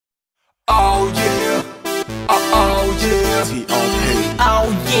Oh yeah, oh yeah, T.O.P. Oh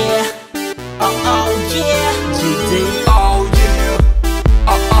yeah, oh yeah, GD. Oh yeah,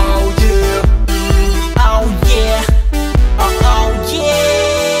 oh yeah, Oh yeah, oh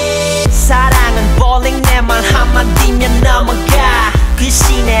yeah. 사랑은 bowling 내 말 한마디면 넘어가.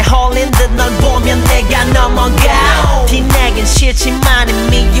 귀신에 홀린 듯 널 보면 내가 넘어가. 티내긴 싫지만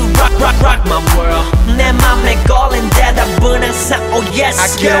이미 you rock rock rock my world. 내 맘에 걸린 대답은 항상 oh yes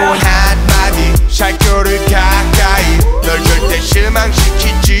girl. 아껴온 한마디 살결을 가까이 널 절대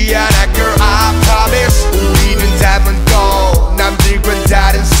실망시키지 않아 girl I promise. 우리는 닮은 거 남들과는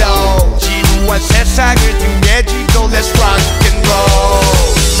다른 soul. 지루한 세상을 등내지고 let's rock and roll.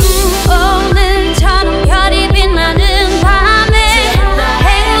 오늘처럼 별이 빛나는 밤에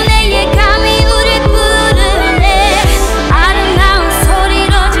행운의 예감이 우릴 부르네. 아름다운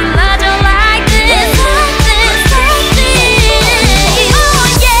소리로 질러줘 like this, this, this. Oh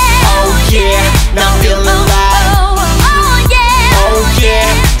yeah, Oh yeah, now I'm feeling alive. oh yeah, Oh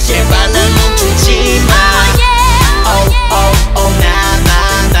yeah, 제발 날 멈추지 마. Oh oh oh nah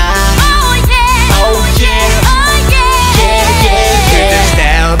nah nah. oh yeah, Oh yeah, oh yeah, yeah yeah 그대 yeah.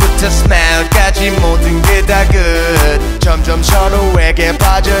 스타일부터 스마일까지 모든 게 다 good. 점점 서로에게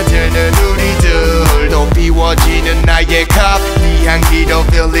빠져드는 우리들. 또 비워지는 나의 컵 네 향기로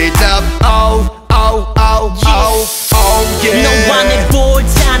fill it up. Oh oh oh oh oh yeah. 너와 내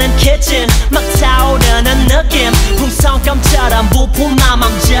볼자는 kitchen 막 타오르는 느낌. 풍선감처럼 부푼 맘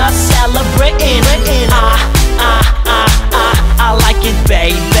I'm just celebrating. I like it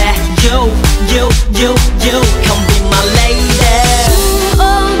baby. You come be my lady.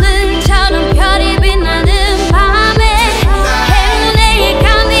 오늘처럼 별이 빛나는 밤에 행운의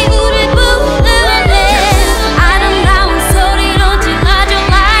예감이 우릴 부르네. 아름다운 소리로 질러줘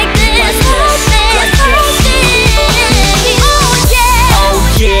like this, this, this. Oh yeah, Oh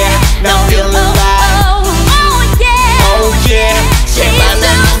yeah, now I'm feeling